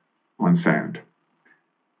on sand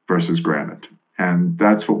versus granite. And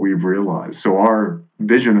that's what we've realized. So our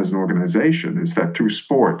vision as an organization is that through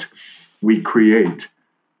sport, we create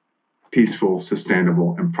peaceful,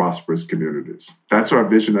 sustainable, and prosperous communities. That's our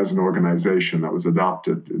vision as an organization that was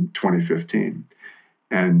adopted in 2015.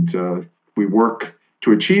 And we work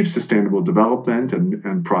to achieve sustainable development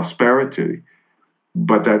and prosperity,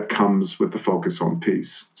 but that comes with the focus on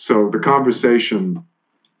peace. So the conversation,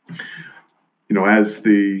 as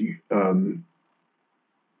the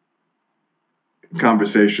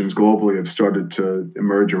conversations globally have started to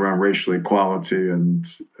emerge around racial equality and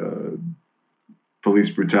police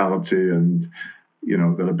brutality, and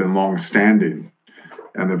that have been long-standing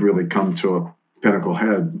and have really come to a pinnacle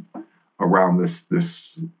head around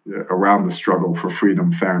around the struggle for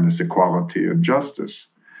freedom, fairness, equality, and justice.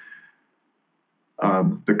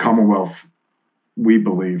 The Commonwealth, we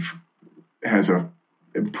believe, has an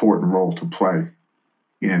important role to play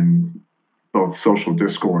in both social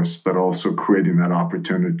discourse, but also creating that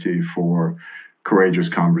opportunity for courageous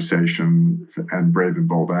conversation and brave and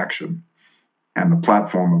bold action. And the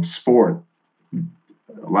platform of sport,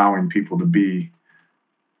 allowing people to be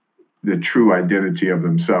the true identity of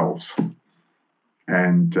themselves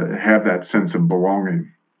and have that sense of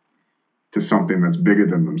belonging to something that's bigger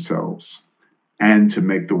than themselves, and to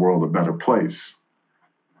make the world a better place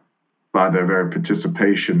by their very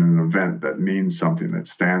participation in an event that means something, that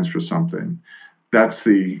stands for something. That's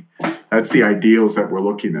the ideals that we're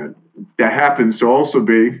looking at. That happens to also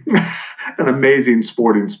be an amazing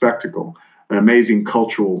sporting spectacle, an amazing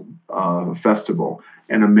cultural festival,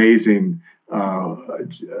 an amazing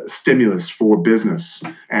stimulus for business,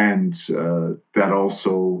 and that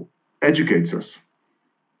also educates us.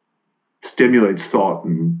 stimulates thought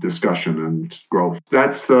and discussion and growth.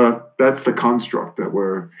 That's the construct that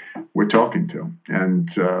we're talking to, and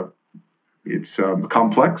it's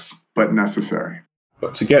complex but necessary.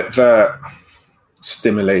 But to get that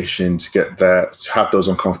stimulation, to have those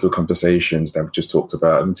uncomfortable conversations that we just talked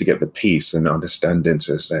about, and to get the peace and understanding,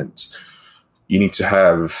 to a sense, you need to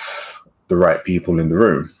have the right people in the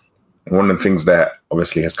room. And one of the things that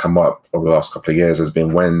obviously has come up over the last couple of years has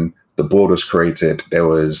been when the board was created, there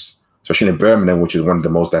was, especially in Birmingham, which is one of the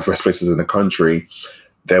most diverse places in the country,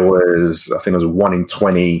 there was, I think it was 1 in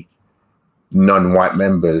 20 non-white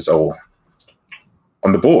members or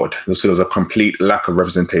on the board. So there was a complete lack of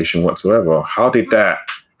representation whatsoever. How did that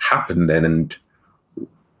happen then? And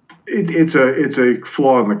it's a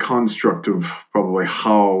flaw in the construct of probably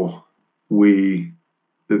how we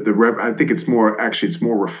I think it's more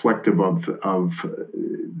reflective of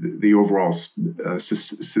the overall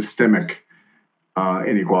systemic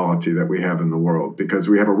inequality that we have in the world, because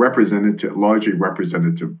we have a largely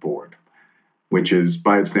representative board, which is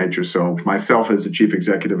by its nature. So myself as the chief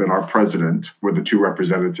executive and our president were the two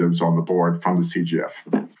representatives on the board from the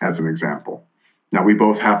CGF, as an example. Now, we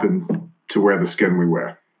both happen to wear the skin we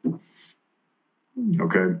wear.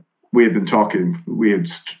 Okay. We had been talking,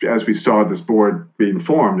 as we saw this board being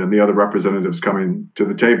formed and the other representatives coming to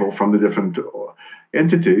the table from the different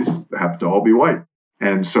entities, happen to all be white.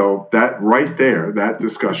 And so that right there, that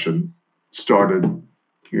discussion started a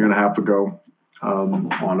year and a half ago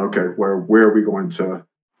on, okay, where are we going to,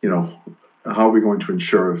 how are we going to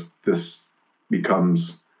ensure this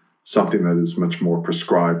becomes something that is much more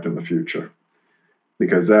prescribed in the future?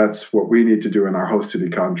 Because that's what we need to do in our host city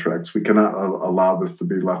contracts. We cannot allow this to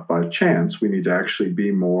be left by chance. We need to actually be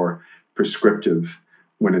more prescriptive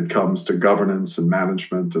when it comes to governance and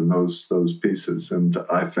management and those pieces. And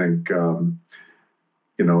I think, I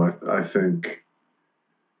think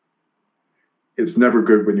it's never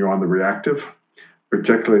good when you're on the reactive,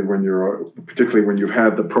 particularly when you've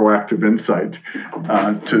had the proactive insight.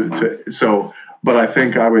 But I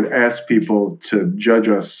think I would ask people to judge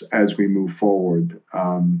us as we move forward,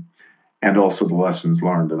 and also the lessons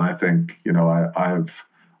learned. And I think, I've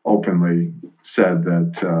openly said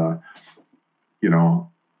that,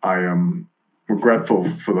 I am regretful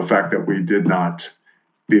for the fact that we're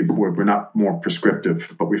not more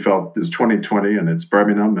prescriptive, but we felt it's 2020 and it's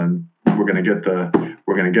Birmingham, and we're going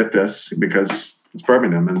to get this because it's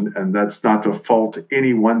Birmingham, and that's not to fault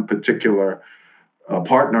any one particular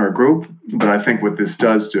partner or group, but I think what this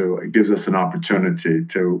does do, it gives us an opportunity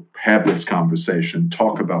to have this conversation,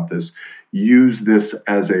 talk about this, use this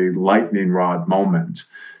as a lightning rod moment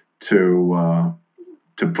to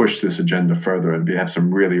push this agenda further and have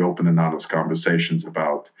some really open and honest conversations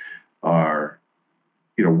about our,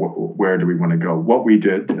 where do we want to go? What we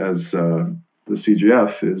did as the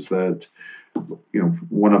CGF is that,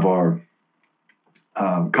 one of our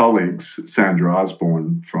colleagues, Sandra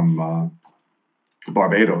Osborne from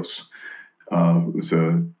Barbados, who's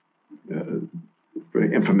a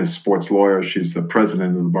very infamous sports lawyer. She's the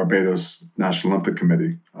president of the Barbados National Olympic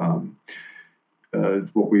Committee.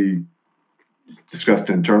 What we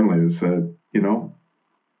discussed internally is that,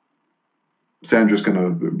 Sandra's going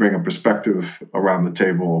to bring a perspective around the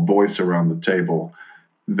table, a voice around the table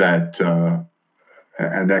that,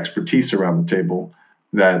 and expertise around the table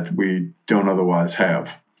that we don't otherwise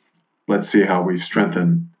have. Let's see how we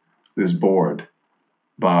strengthen this board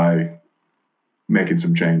by making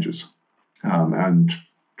some changes. And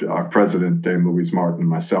our president, Dame Louise Martin, and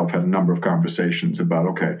myself had a number of conversations about,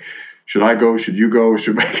 okay, should I go? Should you go?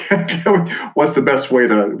 What's the best way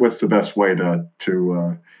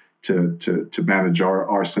to manage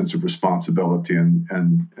our sense of responsibility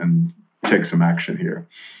and take some action here?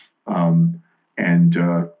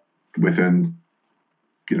 Within,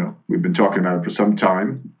 we've been talking about it for some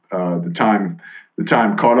time. The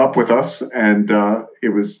time caught up with us, and it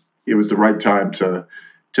was the right time to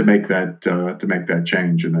make that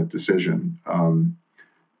change and that decision.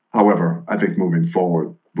 However, I think moving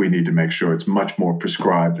forward, we need to make sure it's much more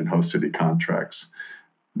prescribed in host city contracts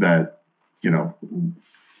that the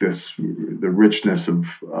richness of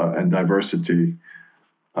and diversity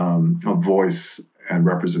of voice and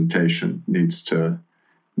representation needs to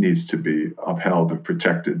be upheld and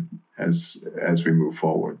protected as we move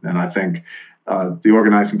forward. And I think the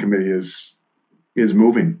organizing committee is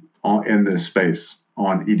moving in this space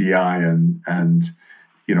on EDI and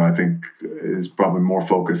I think is probably more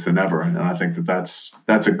focused than ever. And I think that's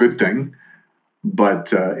a good thing.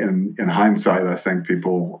 But in hindsight, I think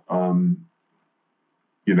people I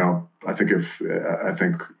think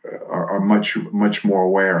are much more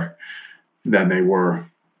aware than they were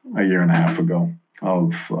a year and a half ago.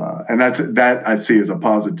 and that I see as a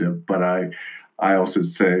positive, but I also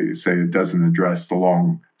say it doesn't address the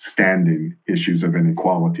long-standing issues of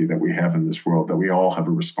inequality that we have in this world, that we all have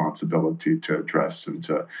a responsibility to address and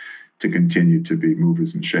to continue to be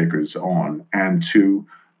movers and shakers on, and to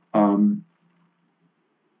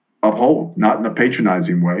uphold, not in a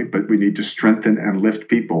patronizing way, but we need to strengthen and lift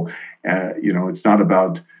people. It's not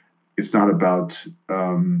about it's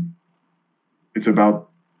about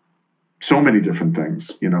so many different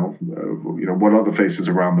things. What are the faces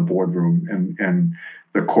around the boardroom and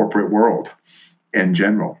the corporate world in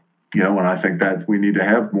general. And I think that we need to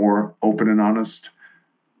have more open and honest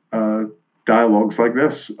dialogues like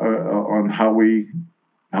this on how we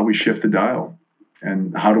shift the dial,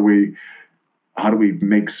 and how do we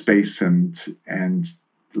make space and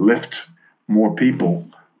lift more people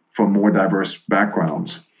from more diverse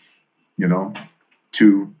backgrounds,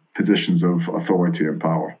 to positions of authority and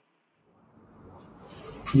power.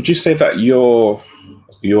 Would you say that your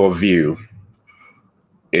view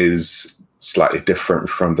is slightly different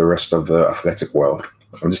from the rest of the athletic world?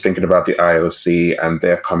 I'm just thinking about the IOC and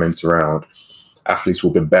their comments around athletes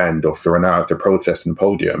will be banned or thrown out of the protesting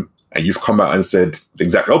podium. And you've come out and said the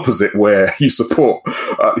exact opposite, where you support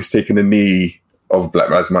athletes taking the knee of Black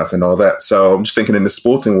Lives Matter and all that. So I'm just thinking, in the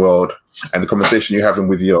sporting world and the conversation you're having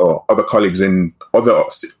with your other colleagues in other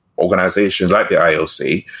organizations like the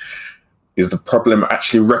IOC, is the problem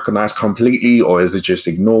actually recognized completely, or is it just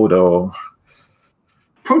ignored? Or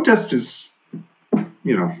protest is,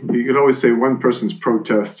 you could always say one person's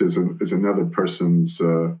protest is another person's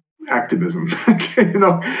activism.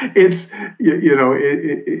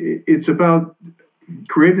 It's about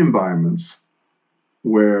creating environments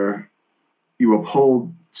where you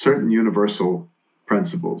uphold certain universal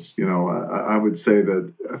principles. I would say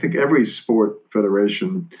that I think every sport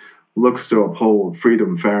federation looks to uphold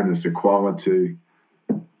freedom, fairness, equality,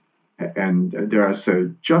 and dare I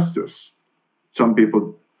say, justice. Some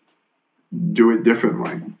people do it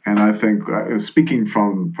differently. And I think, speaking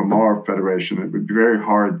from our federation, it would be very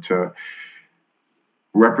hard to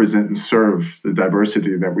represent and serve the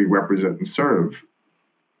diversity that we represent and serve,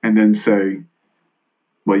 and then say,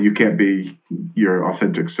 well, you can't be your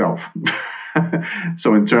authentic self.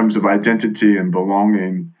 So in terms of identity and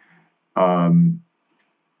belonging,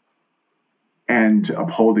 and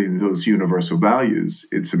upholding those universal values,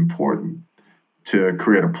 it's important to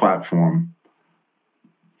create a platform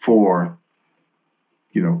for,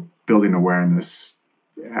 building awareness,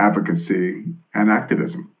 advocacy, and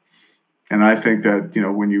activism. And I think that,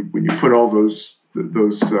 when you put all those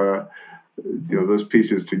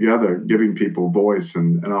pieces together, giving people voice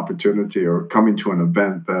and an opportunity, or coming to an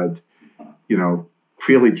event that,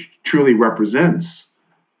 truly represents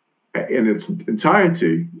in its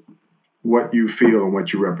entirety what you feel and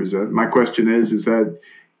what you represent. My question is that,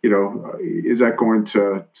 is that going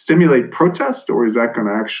to stimulate protest, or is that going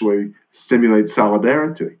to actually stimulate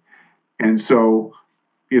solidarity? And so,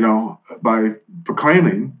 by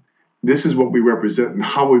proclaiming this is what we represent and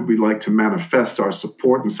how would we like to manifest our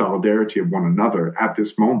support and solidarity of one another at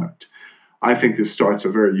this moment, I think this starts a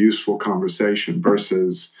very useful conversation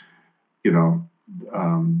versus,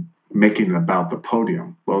 making it about the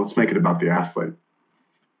podium. Well, let's make it about the athlete.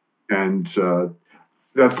 And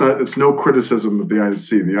it's no criticism of the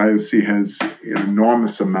IOC. The IOC has an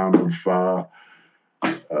enormous amount of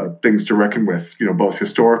things to reckon with, both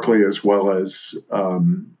historically as well as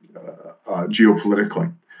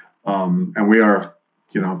geopolitically. And we are,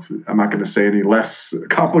 I'm not going to say any less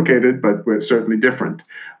complicated, but we're certainly different.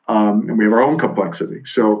 And we have our own complexity.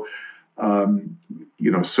 So,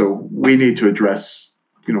 so we need to address,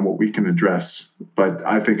 what we can address. But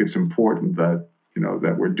I think it's important that,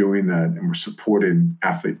 that we're doing that and we're supporting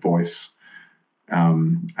athlete voice,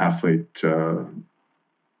 athlete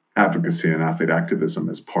advocacy, and athlete activism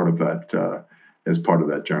as part of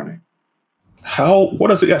that journey. What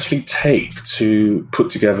does it actually take to put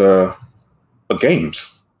together a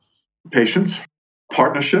games? Patience,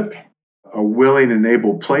 partnership, a willing and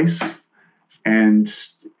able place, and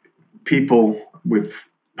people with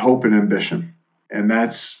hope and ambition. And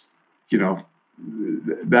that's,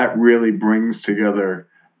 that really brings together,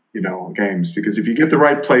 games. Because if you get the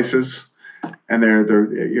right places, and they're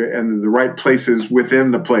the right places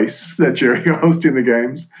within the place that you're hosting the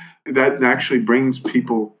games, that actually brings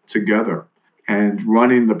people together. And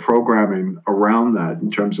running the programming around that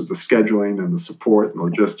in terms of the scheduling and the support and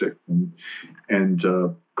logistic and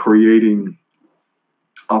creating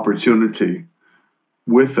opportunity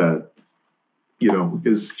with that,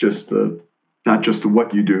 is just not just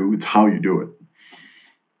what you do, it's how you do it.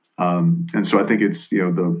 And so I think it's,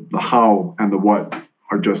 the how and the what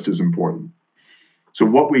are just as important. So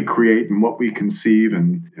what we create and what we conceive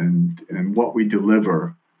and what we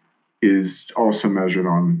deliver is also measured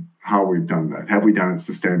on how we've done that. Have we done it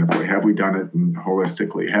sustainably? Have we done it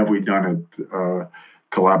holistically? Have we done it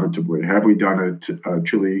collaboratively? Have we done it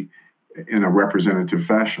truly in a representative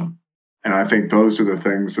fashion? And I think those are the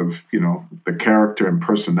things of, the character and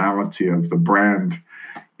personality of the brand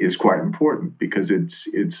is quite important, because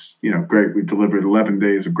it's great. We delivered 11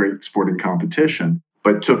 days of great sporting competition,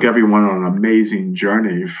 but took everyone on an amazing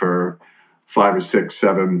journey for 5 or 6,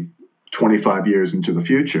 7, 25 years into the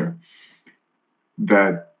future,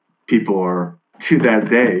 that people are, to that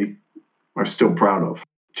day, are still proud of.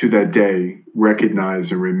 To that day,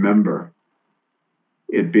 recognize and remember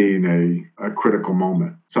it being a critical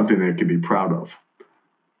moment, something they can be proud of.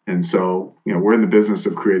 And so, we're in the business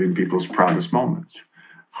of creating people's proudest moments.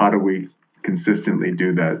 How do we consistently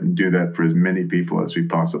do that, and do that for as many people as we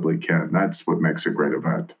possibly can? That's what makes a great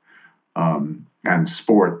event. And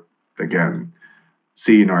sport, again,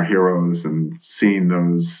 seeing our heroes and seeing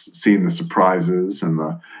the surprises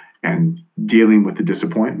and dealing with the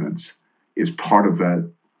disappointments is part of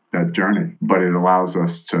that journey. But it allows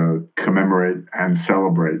us to commemorate and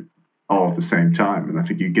celebrate all at the same time. And I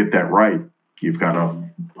think you get that right, you've got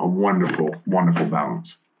a wonderful, wonderful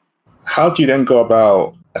balance. How do you then go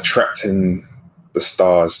about attracting the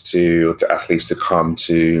stars, the athletes to come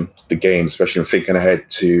to the games, especially thinking ahead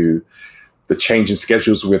to the changing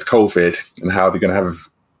schedules with COVID and how they're going to have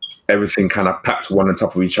everything kind of packed one on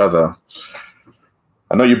top of each other?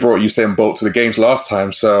 I know you brought Usain Bolt to the games last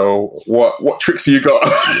time, so what tricks have you got?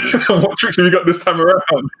 What tricks have you got this time around?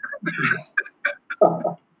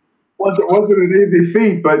 Wasn't an easy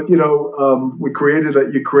feat, but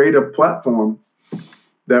you create a platform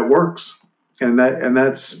that works, and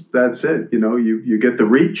that's it. You get the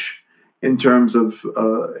reach in terms of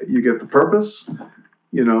you get the purpose,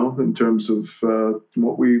 in terms of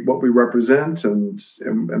what we represent and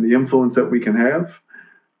the influence that we can have.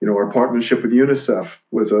 Our partnership with UNICEF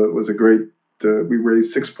was a great. We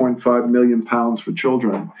raised £6.5 million for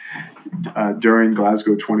children during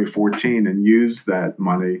Glasgow 2014, and used that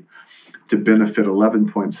money to benefit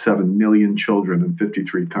 11.7 million children in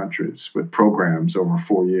 53 countries with programs over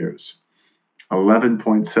 4 years.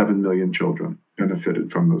 11.7 million children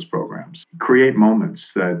benefited from those programs. Create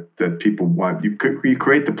moments that people want. You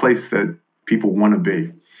create the place that people want to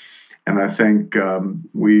be, and I think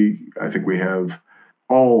we have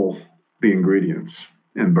all the ingredients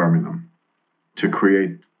in Birmingham to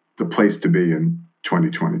create the place to be in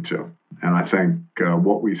 2022. And I think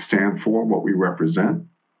what we stand for, what we represent,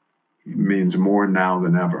 means more now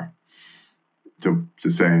than ever. To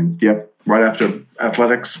saying, yep, right after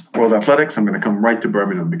World Athletics, I'm going to come right to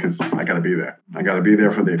Birmingham because I got to be there. I got to be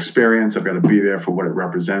there for the experience. I've got to be there for what it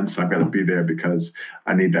represents. And I've got to be there because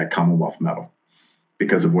I need that Commonwealth medal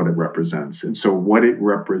because of what it represents. And so what it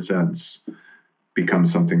represents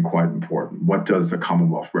becomes something quite important. What does the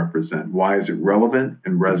Commonwealth represent? Why is it relevant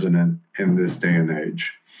and resonant in this day and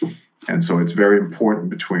age? And so it's very important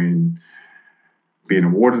between being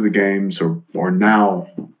awarded the games or now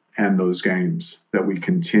and those games that we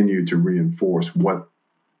continue to reinforce what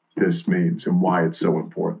this means and why it's so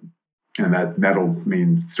important. And that medal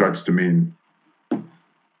starts to mean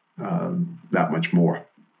that much more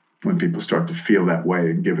when people start to feel that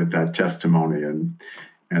way and give it that testimony and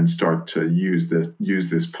start to use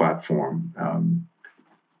this platform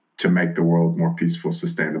to make the world more peaceful,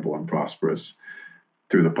 sustainable, and prosperous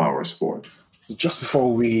through the power of sport. Just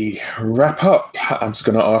before we wrap up, I'm just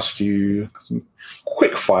going to ask you some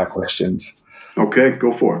quick fire questions. Okay,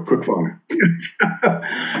 go for it. Quick fire.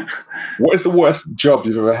 What is the worst job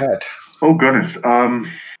you've ever had? Oh, goodness. I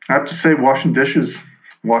have to say washing dishes.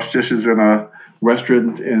 Wash dishes in a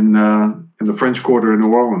restaurant in the French Quarter in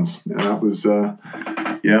New Orleans. And that was,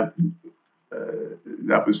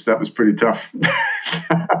 that was pretty tough.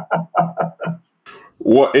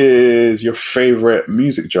 What is your favorite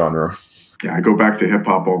music genre? Yeah, I go back to hip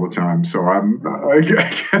hop all the time. So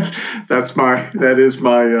that's my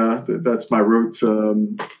roots. I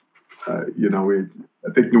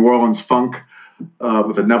think New Orleans funk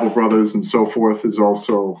with the Neville Brothers and so forth is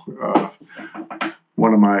also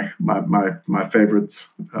one of my favorites.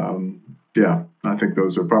 I think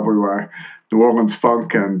those are probably why New Orleans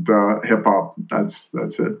funk and hip hop. That's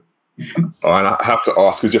it. Oh, and I have to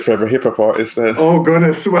ask, who's your favorite hip hop artist then? Oh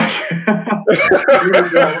goodness! I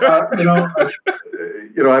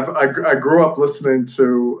grew up listening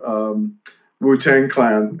to Wu-Tang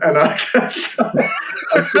Clan, and I still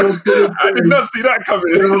to this I did day, not see that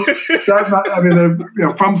coming.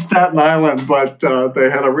 they're from Staten Island, but they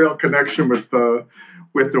had a real connection with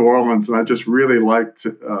New Orleans, and I just really liked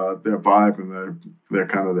their vibe and their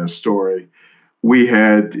kind of their story. We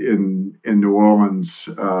had in New Orleans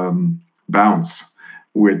Bounce,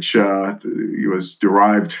 which was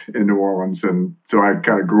derived in New Orleans, and so I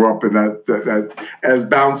kind of grew up in that as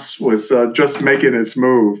Bounce was just making its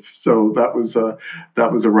move. So that was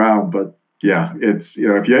around, but yeah, it's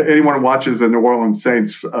if anyone watches the New Orleans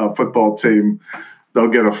Saints football team, they'll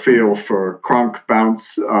get a feel for crunk,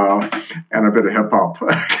 bounce, and a bit of hip hop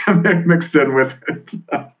mixed in with it.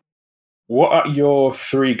 What are your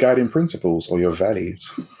 3 guiding principles or your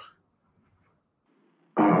values?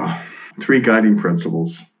 3 guiding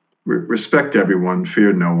principles: respect everyone,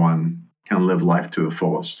 fear no one, and live life to the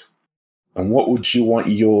fullest. And what would you want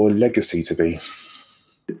your legacy to be?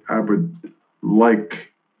 I would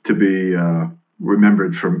like to be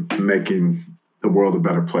remembered for making the world a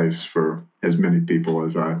better place for as many people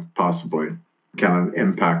as I possibly can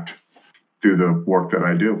impact through the work that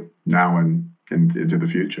I do now and into the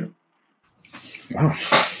future. Wow.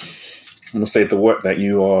 I'm going to say the work that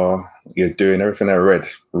you're doing, everything I read,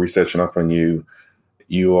 researching up on you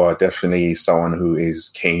are definitely someone who is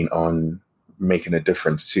keen on making a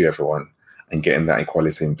difference to everyone and getting that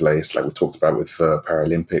equality in place, like we talked about with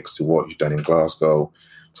Paralympics, to what you've done in Glasgow,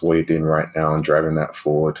 to what you're doing right now and driving that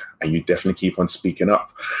forward. And you definitely keep on speaking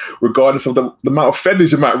up, regardless of the amount of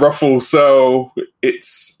feathers you might ruffle. So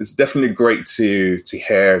it's definitely great to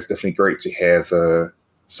hear. It's definitely great to hear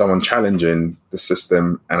someone challenging the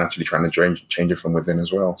system and actually trying to change it from within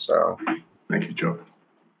as well. So thank you, Joe.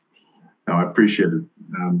 No, I appreciate it.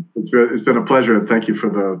 It's been a pleasure, and thank you for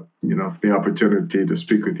the opportunity to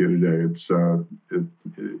speak with you today.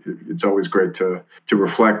 It's always great to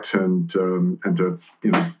reflect and to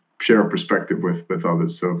share a perspective with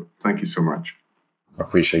others. So thank you so much. I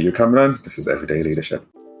appreciate you coming on. This is Everyday Leadership.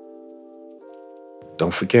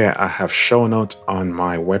 Don't forget, I have show notes on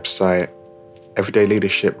my website,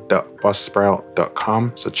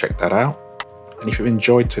 everydayleadership.buzzsprout.com, so check that out. And if you've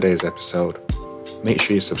enjoyed today's episode, make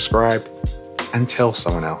sure you subscribe and tell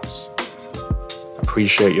someone else.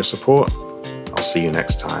 Appreciate your support. I'll see you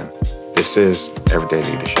next time. This is Everyday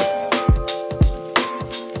Leadership.